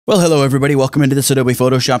Well, hello everybody. Welcome into this Adobe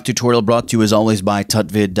Photoshop tutorial brought to you as always by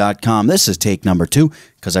tutvid.com. This is take number 2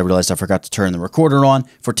 because I realized I forgot to turn the recorder on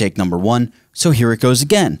for take number 1. So here it goes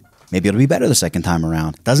again. Maybe it'll be better the second time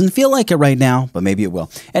around. Doesn't feel like it right now, but maybe it will.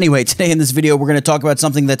 Anyway, today in this video, we're going to talk about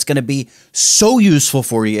something that's going to be so useful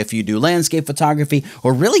for you if you do landscape photography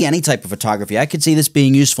or really any type of photography. I could see this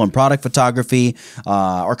being useful in product photography,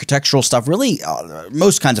 architectural stuff, really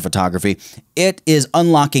most kinds of photography. It is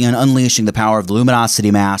unlocking and unleashing the power of the Luminosity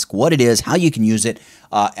mask, what it is, how you can use it,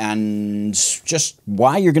 and just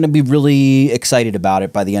why you're going to be really excited about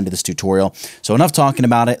it by the end of this tutorial. So enough talking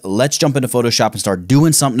about it. Let's jump into Photoshop and start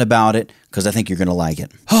doing something about it because I think you're going to like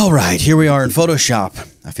it. All right, here we are in Photoshop.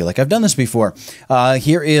 I feel like I've done this before.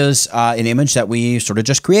 Here is an image that we sort of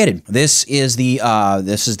just created. This is the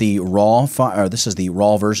raw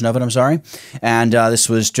version of it. I'm sorry, and this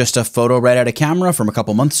was just a photo right out of camera from a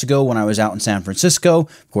couple months ago when I was out in San Francisco.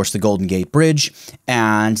 Of course, the Golden Gate Bridge,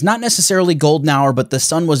 and not necessarily golden hour, but the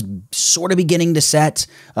sun was sort of beginning to set.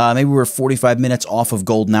 Maybe we were 45 minutes off of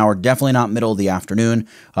golden hour. Definitely not middle of the afternoon.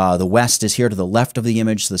 The west is here to the left of the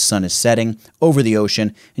image. So the sun is setting over the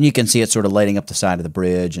ocean, and you can see it sort of lighting up the side of the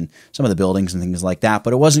bridge and some of the buildings and things like that,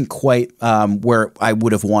 but it wasn't quite where I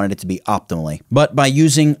would have wanted it to be optimally. But by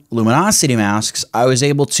using luminosity masks, I was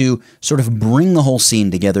able to sort of bring the whole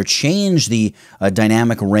scene together, change the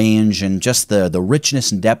dynamic range and just the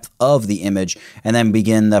richness and depth of the image, and then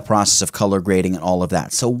begin the process of color grading and all of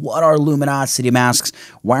that. So what are luminosity masks?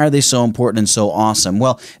 Why are they so important and so awesome?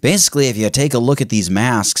 Well, basically, if you take a look at these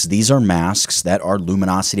masks, these are masks that are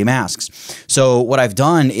luminosity masks. So what I've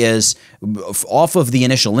done is, off of the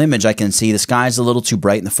initial image, I can see the sky's a little too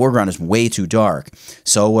bright and the foreground is way too dark.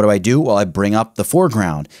 So what do? Well, I bring up the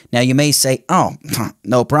foreground. Now you may say, oh,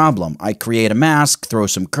 no problem. I create a mask, throw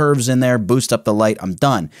some curves in there, boost up the light, I'm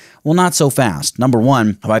done. Well, not so fast. Number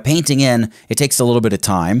one, by painting in, it takes a little bit of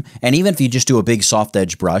time. And even if you just do a big soft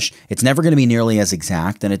edge brush, it's never going to be nearly as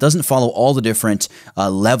exact. And it doesn't follow all the different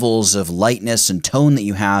levels of lightness and tone that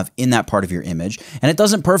you have in that part of your image. And it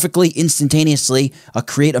doesn't perfectly instantaneously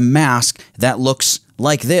create a mask that looks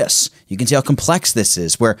like this. You can see how complex this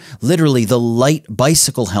is, where literally the light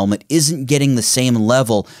bicycle helmet isn't getting the same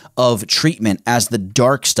level of treatment as the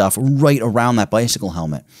dark stuff right around that bicycle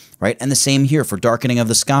helmet, right? And the same here for darkening of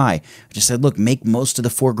the sky. I just said, look, make most of the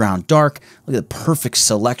foreground dark. Look at the perfect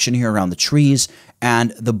selection here around the trees,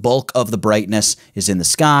 and the bulk of the brightness is in the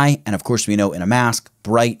sky. And of course, we know in a mask,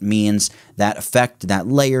 bright means that effect, that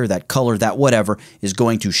layer, that color, that whatever is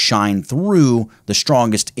going to shine through the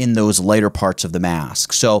strongest in those lighter parts of the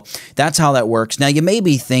mask. So that's how that works. Now you may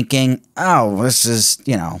be thinking, oh, this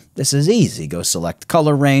is easy. Go select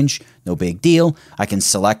color range, no big deal. I can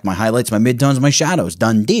select my highlights, my midtones, my shadows,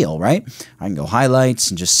 done deal, right? I can go highlights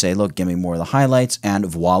and just say, look, give me more of the highlights, and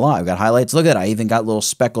voila, I've got highlights. Look at that, I even got little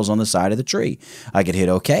speckles on the side of the tree. I could hit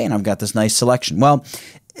OK, and I've got this nice selection. Well,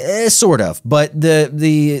 sort of, but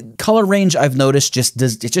the color range I've noticed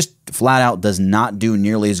just flat out does not do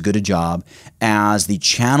nearly as good a job as the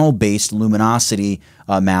channel-based luminosity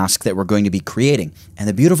mask that we're going to be creating. And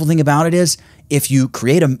the beautiful thing about it is, if you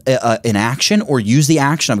create an action or use the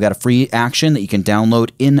action, I've got a free action that you can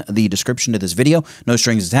download in the description to this video. No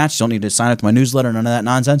strings attached. You don't need to sign up to my newsletter, none of that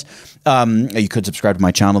nonsense. You could subscribe to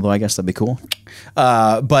my channel, though, I guess that'd be cool.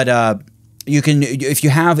 You can, if you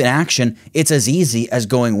have an action, it's as easy as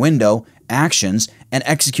going Window, Actions, and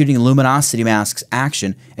executing Luminosity Masks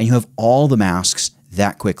action, and you have all the masks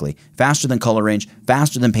that quickly. Faster than color range,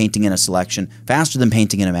 faster than painting in a selection, faster than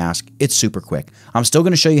painting in a mask. It's super quick. I'm still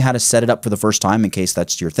going to show you how to set it up for the first time in case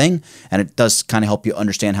that's your thing, and it does kind of help you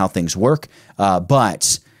understand how things work,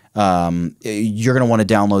 but you're going to want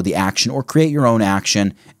to download the action or create your own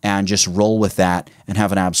action and just roll with that and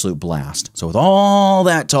have an absolute blast. So with all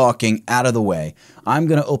that talking out of the way, I'm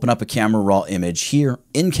going to open up a Camera Raw image here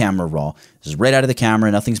in Camera Raw. This is right out of the camera.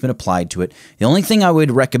 Nothing's been applied to it. The only thing I would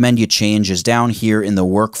recommend you change is down here in the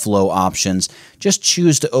workflow options. Just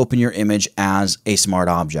choose to open your image as a smart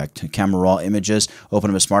object. Camera Raw images, open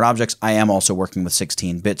them as smart objects. I am also working with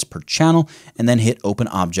 16 bits per channel, and then hit Open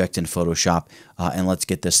Object in Photoshop, and let's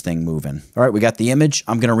get this thing moving. All right, we got the image.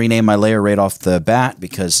 I'm going to rename my layer right off the bat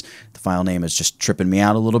because the file name is just tripping me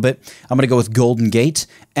out a little bit. I'm going to go with Golden Gate,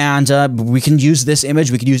 and we can use this image.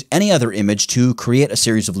 We could use any other image to create a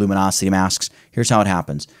series of luminosity masks. Here's how it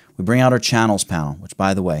happens. we bring out our channels panel, which,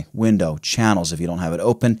 by the way, window, channels, if you don't have it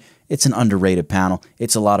open, it's an underrated panel.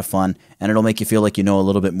 It's a lot of fun, and it'll make you feel like you know a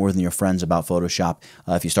little bit more than your friends about Photoshop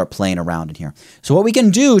if you start playing around in here. So what we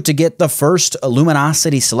can do to get the first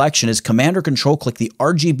luminosity selection is Command or Control click the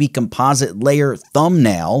RGB composite layer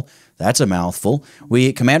thumbnail. That's a mouthful.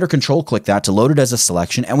 We Command or Control click that to load it as a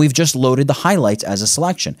selection, and we've just loaded the highlights as a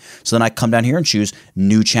selection. So then I come down here and choose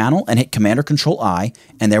New Channel and hit Command or Control I,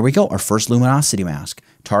 and there we go, our first luminosity mask,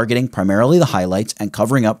 targeting primarily the highlights and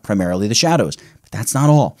covering up primarily the shadows. But that's not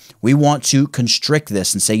all. We want to constrict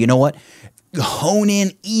this and say, you know what? Hone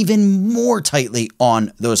in even more tightly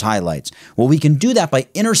on those highlights. Well, we can do that by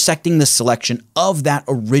intersecting the selection of that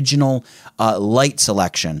original light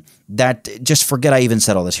selection. That, just forget I even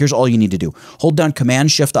said all this. Here's all you need to do. Hold down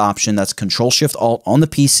Command-Shift-Option, that's Control-Shift-Alt on the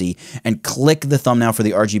PC, and click the thumbnail for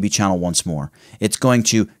the RGB channel once more. It's going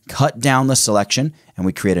to cut down the selection, and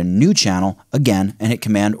we create a new channel again, and hit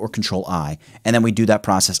Command or Control-I. And then we do that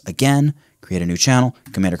process again, create a new channel,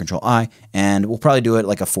 Command or Control-I, and we'll probably do it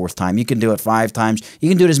like a 4th time. You can do it 5 times. You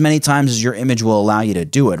can do it as many times as your image will allow you to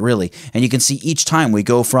do it, really. And you can see each time we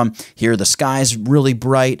go from here, the sky's really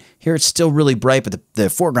bright. Here it's still really bright, but the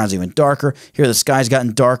foreground's even darker. Here the sky's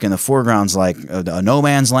gotten dark and the foreground's like a no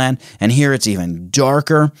man's land. And here it's even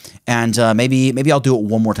darker. And maybe I'll do it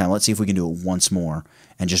one more time. Let's see if we can do it once more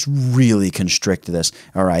and just really constrict this.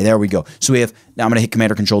 All right, there we go. So we have, now I'm going to hit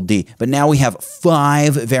Command or Control D, but now we have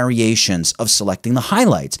 5 variations of selecting the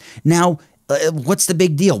highlights. Now, what's the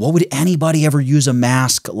big deal? What would anybody ever use a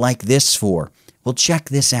mask like this for? Well, check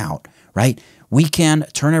this out, right? We can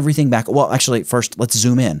turn everything back. Well, actually, first, let's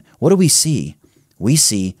zoom in. What do we see? We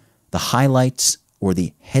see the highlights, or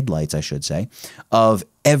the headlights, I should say, of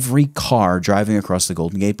every car driving across the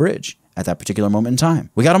Golden Gate Bridge at that particular moment in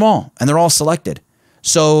time. We got them all, and they're all selected.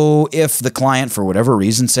 So if the client, for whatever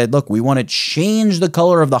reason, said, look, we want to change the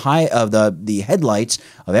color of the headlights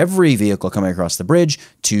of every vehicle coming across the bridge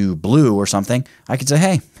to blue or something, I could say,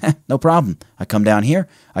 hey, no problem. I come down here,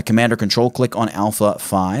 I Command or Control click on Alpha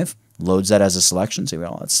 5, loads that as a selection. So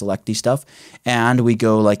well, let's select these stuff. And we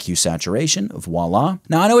go like hue saturation, voila.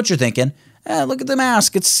 Now I know what you're thinking. Look at the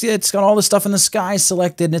mask. It's got all the stuff in the sky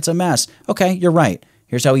selected and it's a mess. Okay, you're right.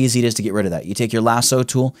 Here's how easy it is to get rid of that. You take your lasso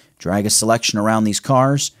tool, drag a selection around these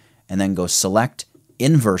cars, and then go Select,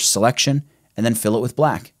 Inverse Selection, and then fill it with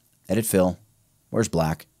black. Edit Fill. Where's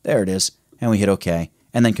black? There it is. And we hit OK.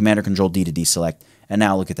 And then Command or Control D to deselect. And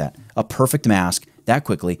now look at that. A perfect mask that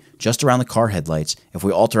quickly, just around the car headlights. If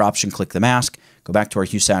we Alt or Option click the mask, go back to our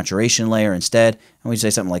hue saturation layer instead, and we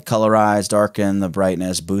say something like colorize, darken the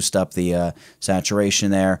brightness, boost up the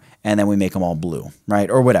saturation there, and then we make them all blue,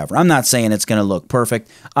 right? Or whatever. I'm not saying it's going to look perfect.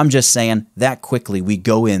 I'm just saying that quickly we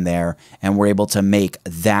go in there and we're able to make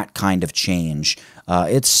that kind of change.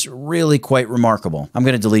 It's really quite remarkable. I'm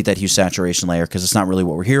going to delete that hue saturation layer because it's not really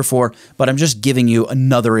what we're here for, but I'm just giving you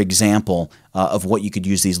another example of what you could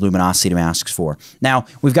use these luminosity masks for. Now,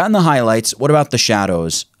 we've gotten the highlights. What about the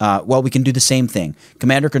shadows? Well, we can do the same thing.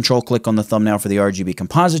 Command or Control click on the thumbnail for the RGB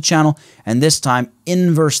composite channel, and this time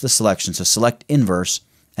inverse the selection. So select inverse,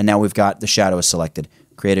 and now we've got the shadows selected.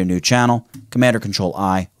 Create a new channel, Command or Control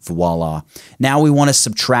I, voila. Now we want to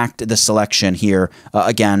subtract the selection here.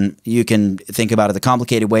 Again, you can think about it the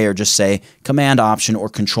complicated way or just say Command Option or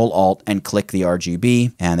Control Alt and click the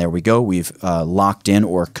RGB. And there we go. We've locked in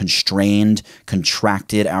or constrained,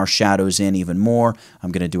 contracted our shadows in even more.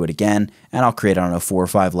 I'm going to do it again, and I'll create, I don't know, 4 or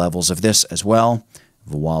 5 levels of this as well.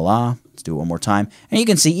 Voila. Let's do it one more time. And you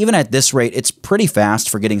can see, even at this rate, it's pretty fast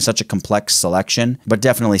for getting such a complex selection, but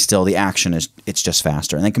definitely still the action it's just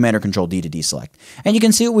faster. And then Command or Control D to deselect. And you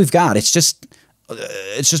can see what we've got. It's just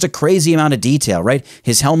a crazy amount of detail, right?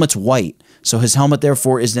 His helmet's white, so his helmet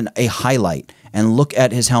therefore is a highlight. And look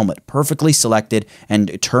at his helmet, perfectly selected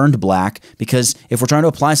and turned black, because if we're trying to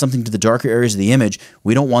apply something to the darker areas of the image,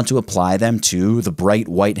 we don't want to apply them to the bright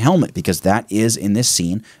white helmet, because that is, in this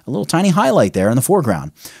scene, a little tiny highlight there in the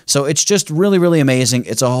foreground. So it's just really, really amazing.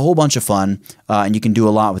 It's a whole bunch of fun, and you can do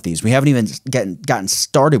a lot with these. We haven't even gotten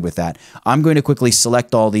started with that. I'm going to quickly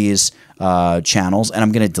select all these channels, and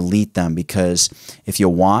I'm going to delete them, because if you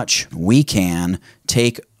watch, we can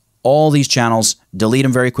take all these channels, delete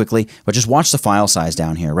them very quickly, but just watch the file size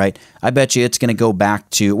down here, right? I bet you it's going to go back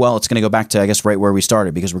to, well, it's going to go back to, I guess, right where we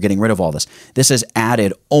started, because we're getting rid of all this. This has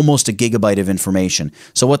added almost a gigabyte of information.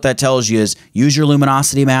 So what that tells you is use your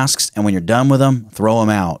luminosity masks, and when you're done with them, throw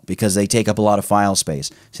them out, because they take up a lot of file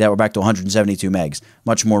space. See that? We're back to 172 megs,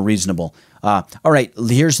 much more reasonable. All right,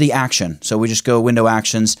 here's the action. So we just go Window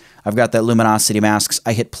Actions. I've got that luminosity masks.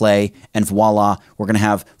 I hit play, and voila, we're going to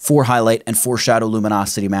have 4 highlight and 4 shadow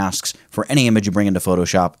luminosity masks for any image you bring into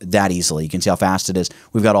Photoshop that easily. You can see how fast it is.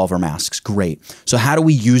 We've got all of our masks. Great. So how do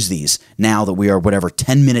we use these now that we are, whatever,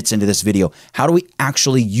 10 minutes into this video? How do we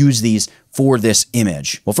actually use these for this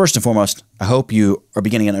image? Well, first and foremost, I hope you are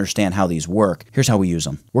beginning to understand how these work. Here's how we use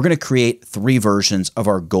them. We're going to create 3 versions of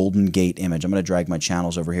our Golden Gate image. I'm going to drag my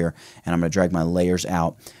channels over here, and I'm going to drag my layers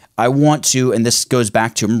out. I want to, and this goes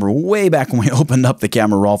back to, remember way back when we opened up the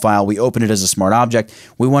camera raw file, we opened it as a smart object.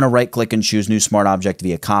 We want to right click and choose new smart object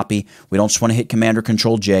via copy. We don't just want to hit Command or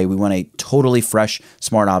Control J. We want a totally fresh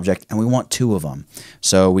smart object, and we want 2 of them.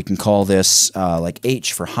 So we can call this like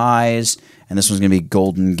H for highs, and this one's going to be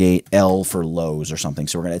Golden Gate L for lows or something.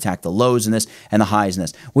 So we're going to attack the lows in this and the highs in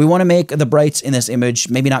this. We want to make the brights in this image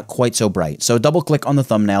maybe not quite so bright. So double click on the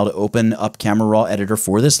thumbnail to open up Camera Raw Editor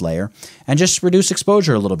for this layer and just reduce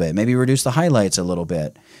exposure a little bit. Maybe reduce the highlights a little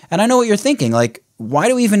bit. And I know what you're thinking, like, why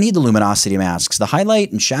do we even need the luminosity masks? The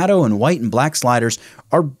highlight and shadow and white and black sliders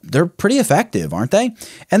they're pretty effective, aren't they?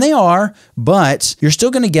 And they are, but you're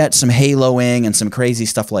still going to get some haloing and some crazy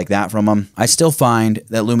stuff like that from them. I still find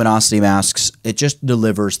that luminosity masks, it just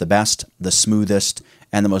delivers the best, the smoothest,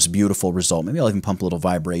 and the most beautiful result. Maybe I'll even pump a little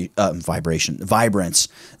vibrance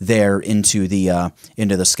there into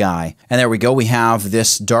the sky. And there we go. We have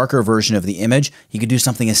this darker version of the image. You could do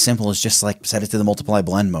something as simple as just like set it to the multiply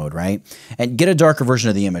blend mode, right? And get a darker version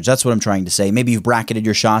of the image. That's what I'm trying to say. Maybe you've bracketed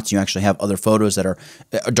your shots. You actually have other photos that are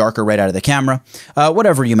darker right out of the camera.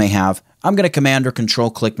 Whatever you may have. I'm going to Command or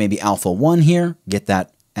Control click maybe Alpha 1 here. Get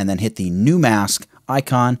that. And then hit the new mask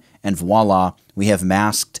icon. And voila, we have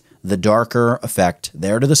masked the darker effect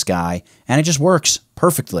there to the sky, and it just works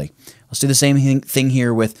perfectly. Let's do the same thing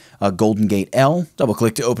here with Golden Gate L. Double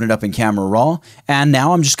click to open it up in Camera Raw, and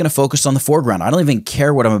now I'm just going to focus on the foreground. I don't even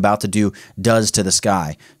care what I'm about to do does to the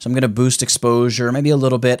sky. So I'm going to boost exposure maybe a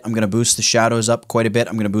little bit. I'm going to boost the shadows up quite a bit.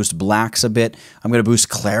 I'm going to boost blacks a bit. I'm going to boost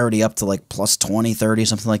clarity up to like plus 20, 30,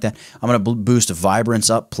 something like that. I'm going to boost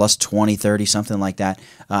vibrance up plus 20, 30, something like that.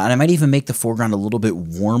 And I might even make the foreground a little bit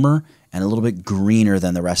warmer and a little bit greener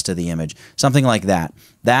than the rest of the image. Something like that.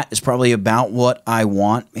 That is probably about what I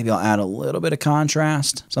want. Maybe I'll add a little bit of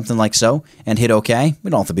contrast, something like so, and hit OK.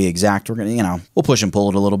 We don't have to be exact. We're going to, we'll push and pull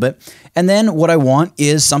it a little bit. And then what I want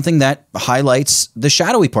is something that highlights the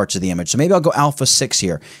shadowy parts of the image. So maybe I'll go Alpha 6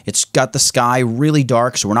 here. It's got the sky really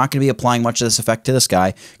dark, so we're not going to be applying much of this effect to the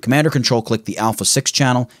sky. Command or Control click the Alpha 6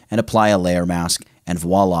 channel and apply a layer mask, and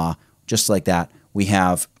voila, just like that, we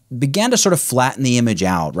have began to sort of flatten the image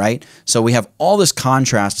out, right? So we have all this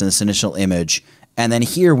contrast in this initial image, and then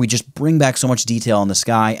here we just bring back so much detail in the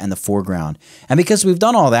sky and the foreground. And because we've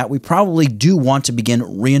done all that, we probably do want to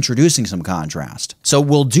begin reintroducing some contrast. So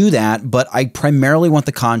we'll do that, but I primarily want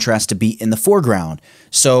the contrast to be in the foreground.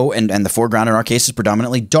 So, and the foreground in our case is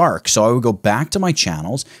predominantly dark. So I would go back to my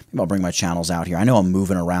channels. Maybe I'll bring my channels out here. I know I'm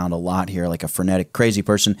moving around a lot here like a frenetic, crazy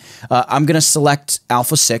person. I'm going to select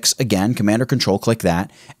Alpha 6 again, Command or Control click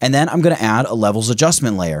that. And then I'm going to add a levels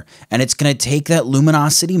adjustment layer. And it's going to take that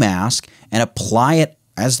luminosity mask and apply it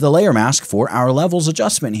as the layer mask for our levels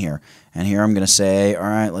adjustment here. And here I'm going to say, all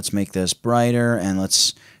right, let's make this brighter and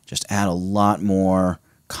let's just add a lot more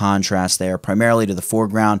contrast there, primarily to the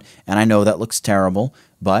foreground. And I know that looks terrible,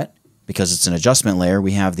 but because it's an adjustment layer,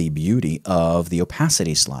 we have the beauty of the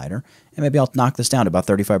opacity slider. And maybe I'll knock this down to about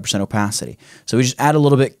 35% opacity. So we just add a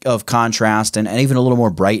little bit of contrast and even a little more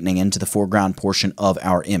brightening into the foreground portion of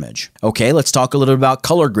our image. Okay, let's talk a little bit about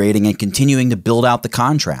color grading and continuing to build out the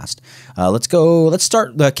contrast. Let's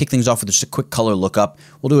kick things off with just a quick color lookup.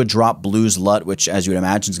 We'll do a drop blues LUT, which as you would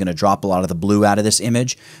imagine is going to drop a lot of the blue out of this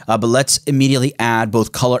image. But let's immediately add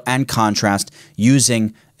both color and contrast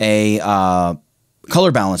using a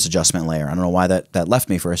color balance adjustment layer. I don't know why that left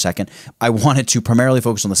me for a second. I wanted to primarily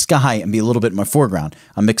focus on the sky and be a little bit in my foreground.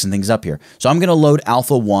 I'm mixing things up here. So I'm going to load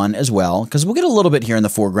Alpha 1 as well, because we'll get a little bit here in the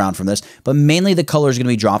foreground from this, but mainly the color is going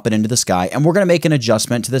to be dropping into the sky, and we're going to make an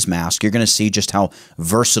adjustment to this mask. You're going to see just how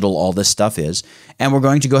versatile all this stuff is, and we're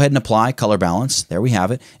going to go ahead and apply color balance. There we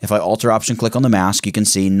have it. If I Alt Option click on the mask, you can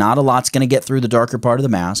see not a lot's going to get through the darker part of the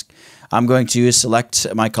mask. I'm going to select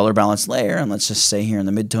my color balance layer, and let's just say here in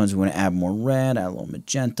the midtones we want to add more red, add a little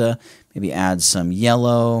magenta, maybe add some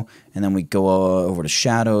yellow, and then we go over to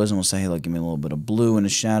shadows, and we'll say, hey, look, give me a little bit of blue in the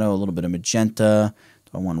shadow, a little bit of magenta.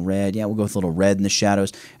 Do I want red? Yeah, we'll go with a little red in the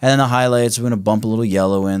shadows. And then the highlights, we're going to bump a little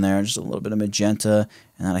yellow in there, just a little bit of magenta,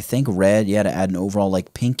 and then I think red, yeah, to add an overall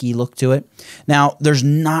like pinky look to it. Now, there's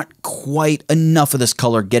not quite enough of this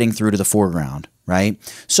color getting through to the foreground. right?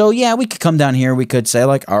 So yeah, we could come down here. We could say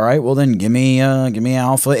like, all right, well then give me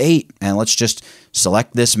alpha 8 and let's just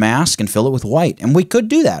select this mask and fill it with white. And we could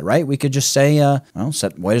do that, right? We could just say, well,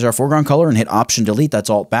 set white as our foreground color and hit Option Delete. That's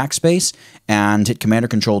Alt Backspace and hit Command or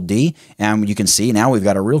Control D. And you can see now we've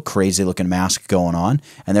got a real crazy looking mask going on.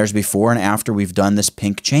 And there's before and after we've done this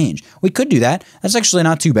pink change. We could do that. That's actually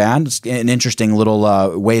not too bad. It's an interesting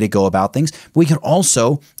little way to go about things. We could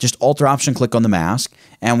also just Alt or Option click on the mask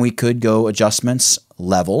and we could go Adjustments,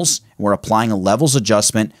 Levels. We're applying a levels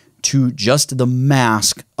adjustment to just the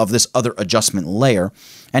mask of this other adjustment layer.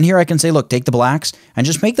 And here I can say, look, take the blacks and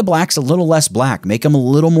just make the blacks a little less black, make them a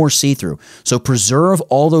little more see-through. So preserve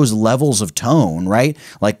all those levels of tone, right?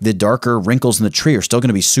 Like the darker wrinkles in the tree are still going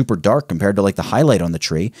to be super dark compared to like the highlight on the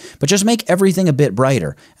tree, but just make everything a bit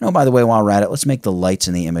brighter. And oh, by the way, while we're at it, let's make the lights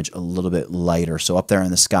in the image a little bit lighter. So up there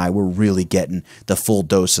in the sky, we're really getting the full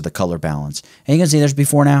dose of the color balance. And you can see there's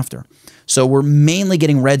before and after. So we're mainly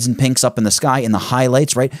getting reds and pinks up in the sky in the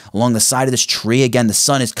highlights, right? Along the side of this tree. Again, the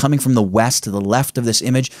sun is coming from the west to the left of this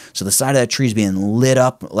image. So the side of that tree is being lit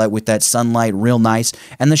up with that sunlight real nice.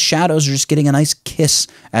 And the shadows are just getting a nice kiss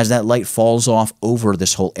as that light falls off over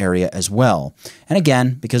this whole area as well. And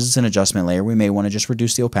again, because it's an adjustment layer, we may want to just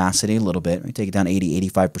reduce the opacity a little bit. We take it down 80,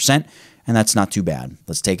 85%, and that's not too bad.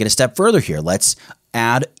 Let's take it a step further here. Let's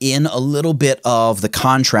add in a little bit of the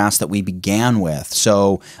contrast that we began with.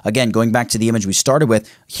 So again, going back to the image we started with,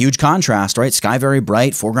 huge contrast, right? Sky very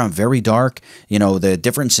bright, foreground very dark. You know, the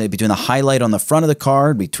difference between the highlight on the front of the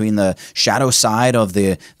card, between the shadow side of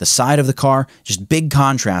the side of the car, just big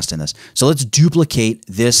contrast in this. So let's duplicate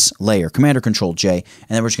this layer, Command or Control J, and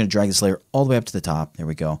then we're just going to drag this layer all the way up to the top. There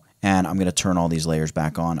we go. And I'm going to turn all these layers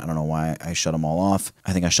back on. I don't know why I shut them all off.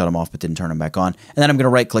 I think I shut them off but didn't turn them back on. And then I'm going to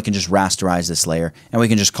right click and just rasterize this layer. And we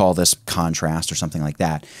can just call this contrast or something like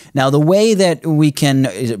that. Now the way that we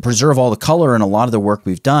can preserve all the color in a lot of the work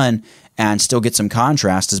we've done and still get some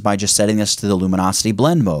contrast is by just setting this to the luminosity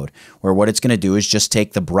blend mode, where what it's going to do is just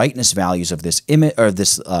take the brightness values of this image or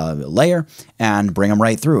this layer and bring them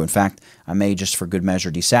right through. In fact, I may just for good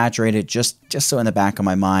measure desaturate it just so in the back of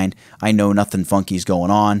my mind I know nothing funky is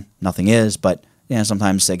going on. Nothing is, but yeah,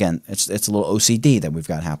 sometimes again it's a little OCD that we've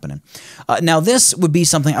got happening. Now this would be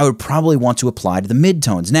something I would probably want to apply to the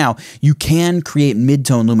midtones. Now you can create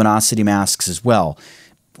midtone luminosity masks as well.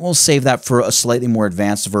 We'll save that for a slightly more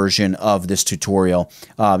advanced version of this tutorial.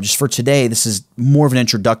 Just for today, this is more of an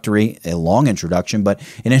introductory, a long introduction, but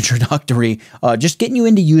an introductory, just getting you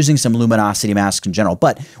into using some luminosity masks in general.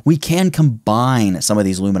 But we can combine some of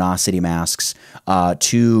these luminosity masks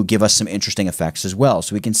to give us some interesting effects as well.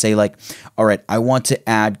 So we can say like, all right, I want to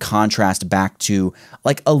add contrast back to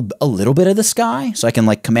like a little bit of the sky. So I can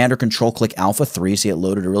like Command or Control click Alpha 3. See, it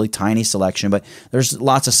loaded a really tiny selection, but there's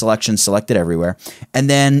lots of selections selected everywhere. And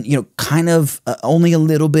then, you know, kind of only a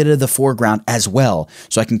little bit of the foreground as well.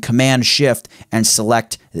 So I can Command Shift and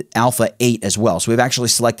select Alpha 8 as well. So we've actually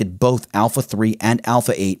selected both Alpha 3 and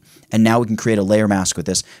Alpha 8. And now we can create a layer mask with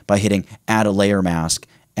this by hitting Add a Layer Mask.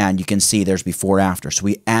 And you can see there's before after. So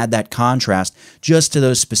we add that contrast just to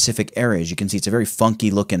those specific areas. You can see it's a very funky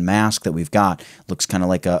looking mask that we've got. Looks kind of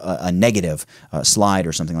like a negative slide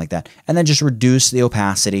or something like that. And then just reduce the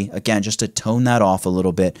opacity, again, just to tone that off a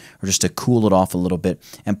little bit or just to cool it off a little bit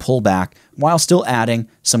and pull back while still adding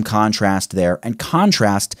some contrast there, and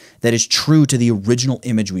contrast that is true to the original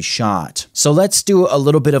image we shot. So let's do a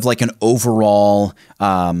little bit of like an overall,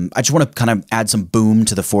 I just want to kind of add some boom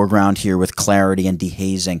to the foreground here with clarity and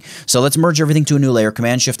dehazing. So let's merge everything to a new layer,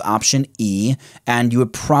 Command Shift Option E, and you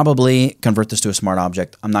would probably convert this to a smart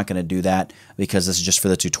object. I'm not going to do that because this is just for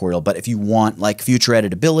the tutorial, but if you want like future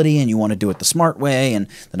editability and you want to do it the smart way and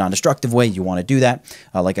the non-destructive way, you want to do that.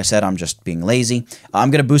 Like I said, I'm just being lazy. I'm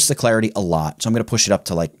going to boost the clarity a lot. So I'm going to push it up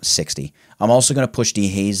to like 60. I'm also going to push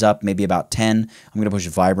dehaze up maybe about 10. I'm going to push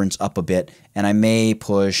vibrance up a bit, and I may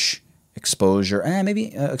push exposure,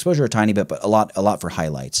 maybe exposure a tiny bit, but a lot for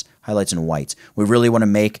highlights and whites. We really want to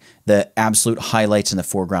make the absolute highlights in the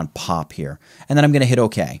foreground pop here. And then I'm going to hit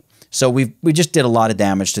OK. So we just did a lot of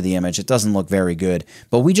damage to the image. It doesn't look very good,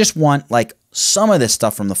 but we just want like some of this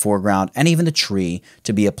stuff from the foreground and even the tree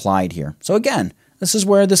to be applied here. So again, this is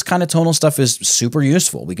where this kind of tonal stuff is super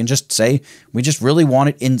useful. We can just say we just really want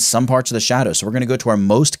it in some parts of the shadow. So we're going to go to our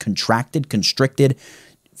most contracted, constricted,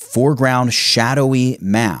 foreground shadowy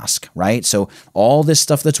mask, right? So all this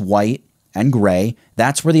stuff that's white and gray,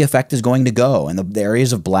 that's where the effect is going to go. And the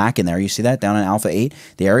areas of black in there, you see that down in alpha 8,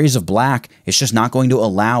 the areas of black, it's just not going to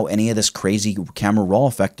allow any of this crazy camera raw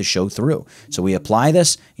effect to show through. So we apply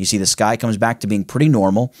this, you see the sky comes back to being pretty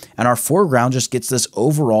normal, and our foreground just gets this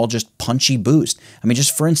overall just punchy boost. I mean,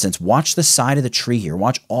 just for instance, watch the side of the tree here.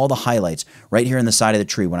 Watch all the highlights right here in the side of the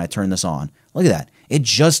tree when I turn this on. Look at that. It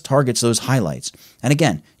just targets those highlights. And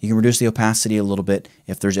again, you can reduce the opacity a little bit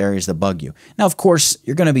if there's areas that bug you. Now, of course,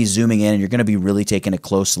 you're going to be zooming in and you're going to be really taking a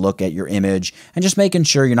close look at your image and just making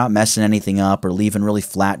sure you're not messing anything up or leaving really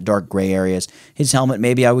flat, dark gray areas. His helmet,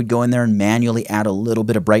 maybe I would go in there and manually add a little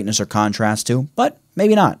bit of brightness or contrast to, but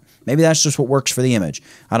maybe not. Maybe that's just what works for the image.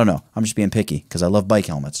 I don't know. I'm just being picky because I love bike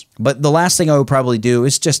helmets. But the last thing I would probably do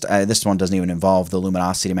is just, this one doesn't even involve the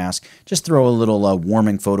luminosity mask. Just throw a little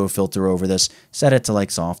warming photo filter over this, set it to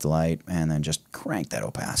like soft light, and then just crank that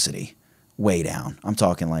opacity way down. I'm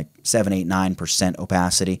talking like 7, 8, 9%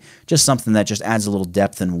 opacity. Just something that just adds a little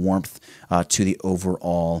depth and warmth to the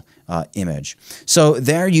overall image. So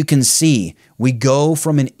there you can see we go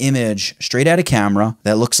from an image straight out of camera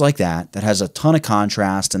that looks like that has a ton of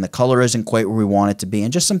contrast and the color isn't quite where we want it to be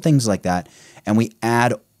and just some things like that. And we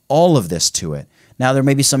add all of this to it. Now, there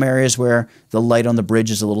may be some areas where the light on the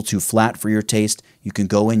bridge is a little too flat for your taste. You can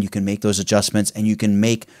go in, you can make those adjustments, and you can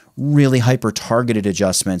make really hyper-targeted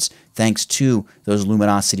adjustments thanks to those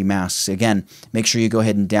luminosity masks. Again, make sure you go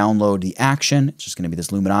ahead and download the action. It's just going to be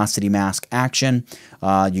this luminosity mask action.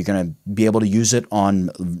 You're going to be able to use it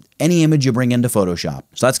on any image you bring into Photoshop.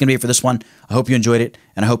 So that's going to be it for this one. I hope you enjoyed it,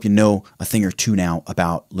 and I hope you know a thing or two now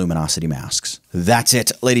about luminosity masks. That's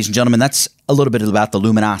it, ladies and gentlemen. That's a little bit about the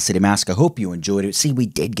luminosity mask. I hope you enjoyed it. See, we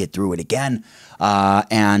did get through it again.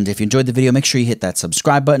 And if you enjoyed the video, make sure you hit that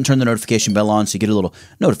subscribe button, turn the notification bell on so you get a little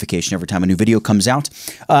notification every time a new video comes out.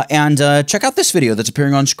 And check out this video that's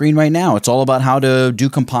appearing on screen right now. It's all about how to do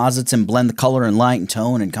composites and blend the color and light and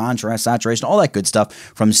tone and contrast, saturation, all that good stuff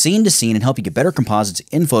from scene to scene and help you get better composites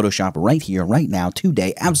in Photoshop right here, right now,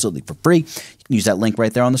 today, absolutely for free. You can use that link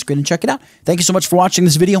right there on the screen and check it out. Thank you so much for watching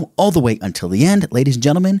this video all the way until the end. Ladies and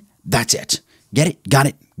gentlemen, that's it. Get it? Got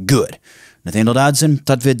it? Good. Nathaniel Dodson,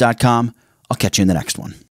 tutvid.com. I'll catch you in the next one.